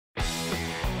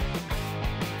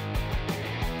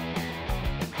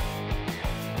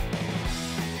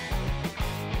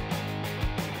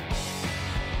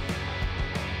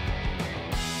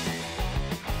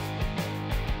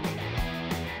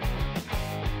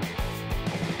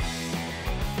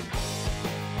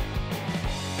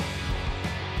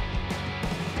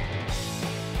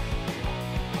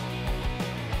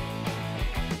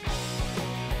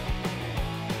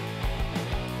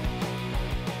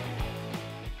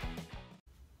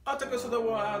Otakus of the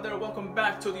world out there, welcome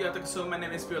back to the OtakuZone. My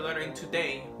name is Viola, and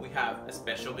today we have a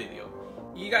special video.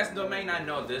 You guys may not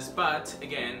know this, but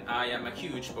again, I am a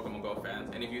huge Pokemon Go fan,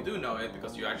 and if you do know it,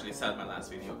 because you actually saw my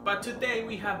last video. But today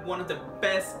we have one of the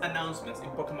best announcements in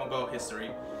Pokemon Go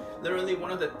history. Literally one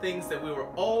of the things that we were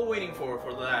all waiting for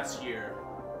the last year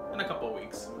and a couple of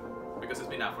weeks, because it's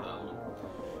been out for that long.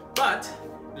 But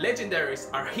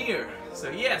Legendaries are here,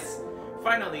 so yes,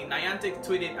 finally Niantic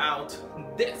tweeted out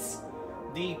this.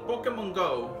 The Pokemon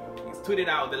Go tweeted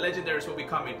out the Legendaries will be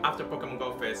coming after Pokemon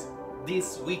Go Fest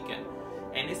this weekend,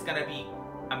 and it's gonna be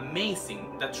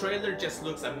amazing. The trailer just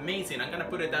looks amazing. I'm gonna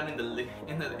put it down in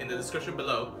the description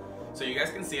below so you guys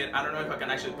can see it. I don't know if I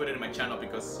can actually put it in my channel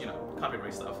because, you know,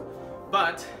 copyright stuff,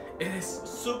 but it is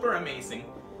super amazing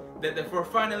that we're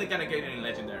finally gonna get it in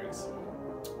Legendaries.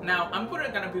 Now I'm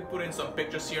gonna be putting some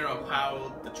pictures here of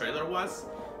how the trailer was.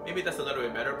 Maybe that's a little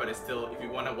bit better, but it's still, if you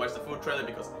want to watch the full trailer,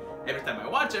 because every time I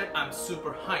watch it, I'm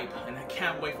super hyped and I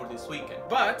can't wait for this weekend.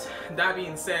 But that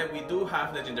being said, we do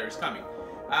have Legendaries coming.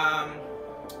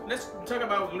 Let's talk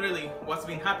about really what's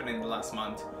been happening in the last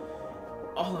month.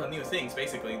 All the new things,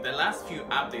 basically. The last few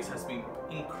updates has been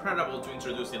incredible to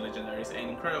introduce the Legendaries and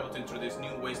incredible to introduce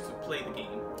new ways to play the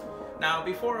game. Now,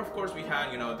 before, of course, we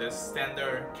had, you know, the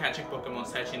standard catching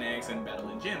Pokemon, hatching eggs, and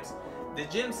battling gyms. The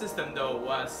gym system, though,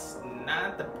 was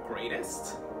not the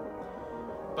greatest,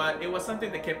 but it was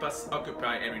something that kept us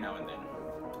occupied every now and then.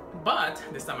 But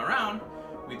this time around,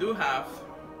 we do have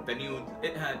the new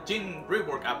gym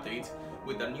rework update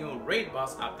with the new raid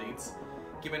boss updates,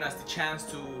 giving us the chance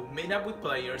to meet up with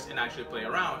players and actually play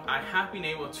around. I have been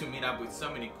able to meet up with so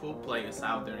many cool players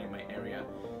out there in my area,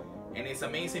 and it's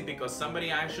amazing because somebody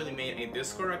actually made a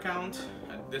Discord account,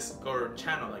 a Discord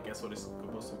channel, I guess what it's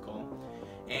supposed to be called,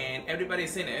 and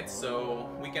everybody's in it, so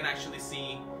we can actually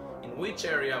see in which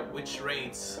area, which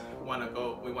raids we want to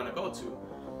go to.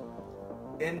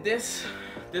 And this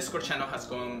Discord channel has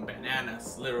gone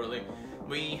bananas, literally.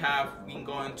 We have been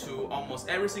going to almost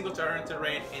every single targeted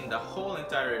raid in the whole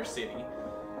entire city.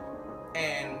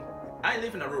 And I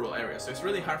live in a rural area, so it's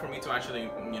really hard for me to actually,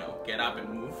 you know, get up and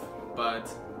move.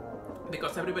 But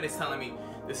because everybody's telling me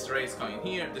this raid is going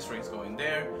here, this raid is going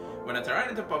there. When a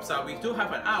Tyranitar pops out, we do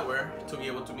have an hour to be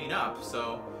able to meet up.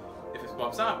 So if it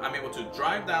pops up, I'm able to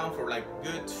drive down for like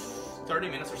good 30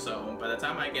 minutes or so. By the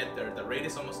time I get there, the raid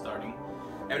is almost starting.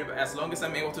 As long as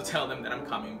I'm able to tell them that I'm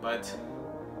coming. But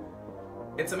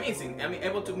it's amazing. I'm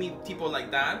able to meet people like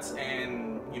that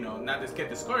and, you know, not just get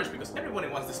discouraged because everybody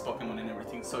wants this Pokemon and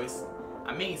everything. So it's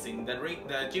amazing.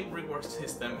 The gym rework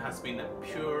system has been a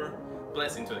pure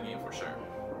blessing to the game for sure.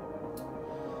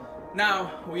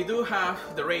 Now, we do have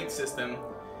the raid system,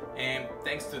 and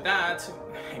thanks to that,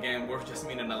 again, we're just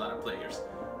meeting a lot of players.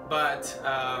 But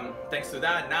thanks to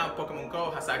that, now Pokemon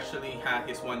Go has actually had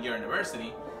his 1-year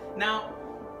anniversary. Now,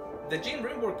 the gym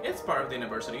rework is part of the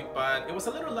anniversary, but it was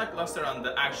a little lackluster on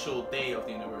the actual day of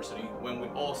the anniversary when we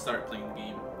all started playing the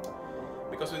game.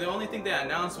 Because the only thing they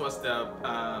announced was the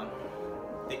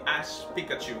Ash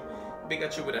Pikachu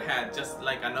with a hat, just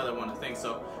like another one of things.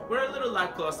 So we're a little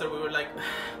lackluster. We were like,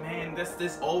 man,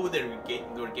 this all that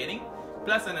we're getting,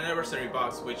 plus an anniversary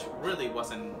box, which really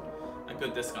wasn't a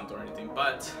good discount or anything.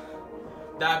 But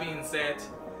that being said,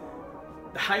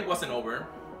 the hype wasn't over,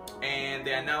 and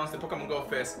they announced the Pokemon Go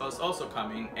Fest was also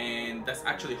coming, and that's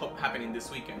actually happening this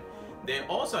weekend. They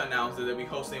also announced that they'll be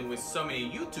hosting with so many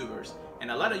YouTubers, and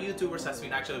a lot of YouTubers has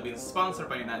been actually been sponsored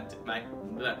by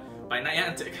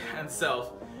Niantic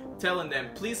itself, telling them,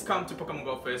 please come to Pokemon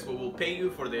Go Fest, we will pay you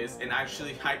for this, and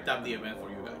actually hyped up the event for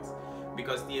you guys.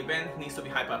 Because the event needs to be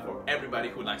hyped up for everybody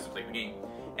who likes to play the game.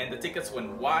 And the tickets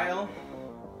went wild.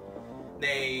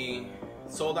 They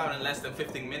sold out in less than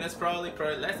 15 minutes, probably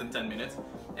less than 10 minutes.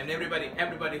 And everybody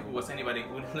who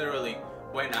literally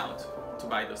went out to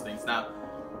buy those things. Now,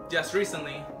 just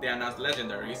recently, they announced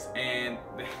Legendaries, and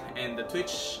the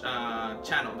Twitch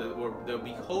channel that they'll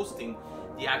be hosting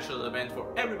the actual event for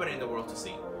everybody in the world to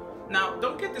see. Now,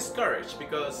 don't get discouraged,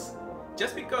 because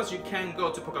just because you can't go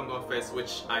to Pokemon Go Fest,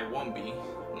 which I won't be,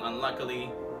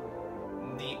 unluckily,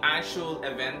 the actual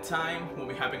event time will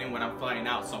be happening when I'm flying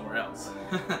out somewhere else.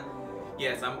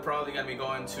 Yes, I'm probably gonna be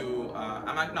going to,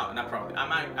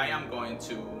 I am going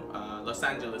to Los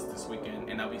Angeles this weekend,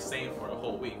 and I'll be staying for a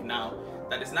whole week. Now,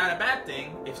 that is not a bad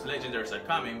thing if Legendaries are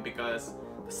coming, because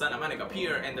the Santa Monica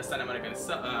Pier and the Santa Monica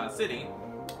City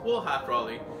will have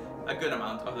probably a good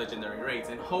amount of legendary raids,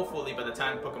 and hopefully by the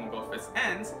time Pokemon Go Fest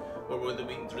ends, where we'll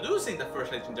be introducing the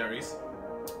first Legendaries,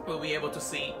 we'll be able to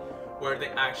see where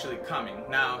they're actually coming.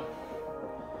 Now,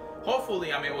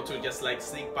 hopefully I'm able to just like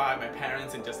sneak by my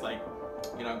parents and just like,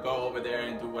 you know, go over there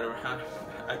and do whatever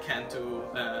I can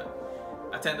to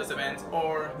attend those events,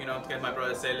 or you know, to get my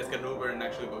brother to say let's get an Uber and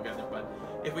actually go get there. But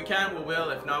if we can, we will.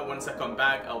 If not, once I come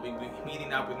back, I'll be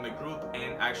meeting up with my group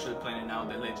and actually planning out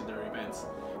the legendary events.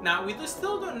 Now we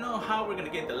still don't know how we're gonna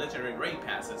get the legendary raid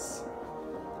passes.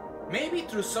 Maybe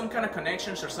through some kind of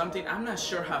connections or something. I'm not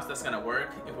sure how that's gonna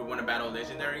work if we want to battle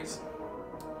legendaries,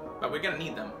 but we're gonna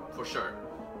need them for sure.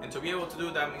 And to be able to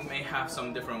do that, we may have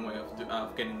some different way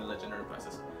of getting the legendary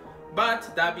passes.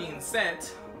 But that being said,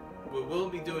 we will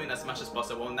be doing as much as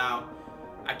possible. Now,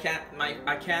 I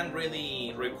can't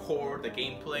really record the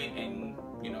gameplay and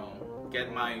you know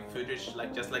get my footage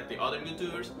just like the other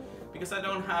YouTubers, because I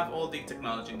don't have all the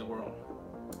technology in the world.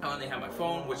 I only have my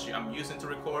phone, which I'm using to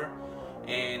record,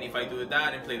 and if I do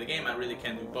that and play the game, I really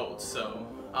can't do both. So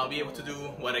I'll be able to do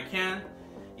what I can.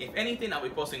 If anything, I'll be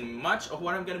posting much of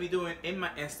what I'm going to be doing in my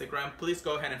Instagram. Please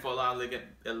go ahead and follow. I'll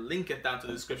link it down to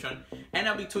the description. And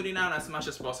I'll be tweeting out as much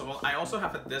as possible. I also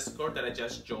have a Discord that I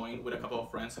just joined with a couple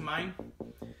of friends of mine.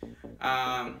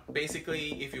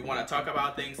 Basically, if you want to talk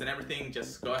about things and everything,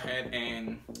 just go ahead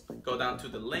and go down to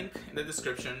the link in the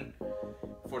description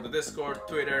for the Discord,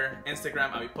 Twitter,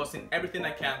 Instagram. I'll be posting everything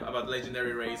I can about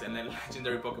legendary raids and then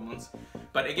legendary Pokemons.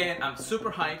 But again, I'm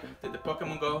super hyped that the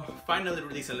Pokemon Go finally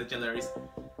releasing legendaries.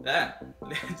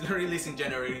 Releasing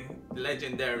January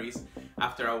legendaries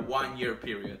after a 1-year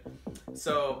period.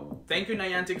 So thank you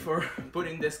Niantic for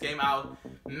putting this game out,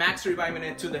 max reviving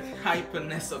it to the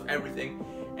hypeness of everything,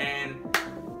 and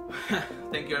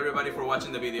thank you everybody for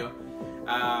watching the video.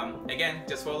 Again,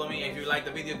 just follow me. If you like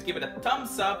the video, give it a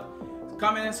thumbs up,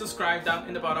 comment and subscribe down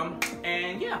in the bottom.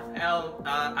 And yeah,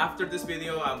 after this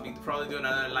video, I'll be probably doing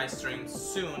another live stream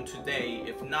soon today.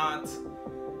 If not,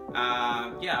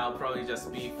 yeah, I'll probably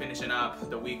just be finishing up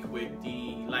the week with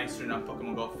the live stream on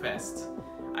Pokemon Go Fest.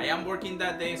 I am working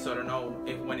that day, so I don't know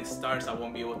if when it starts I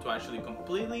won't be able to actually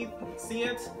completely see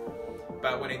it.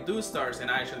 But when it do starts and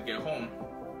I actually get home,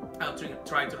 I'll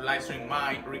try to live stream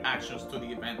my reactions to the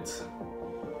event.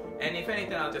 And if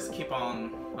anything, I'll just keep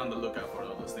on the lookout for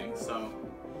all those things. So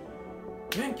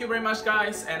thank you very much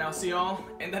guys, and I'll see you all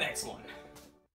in the next one.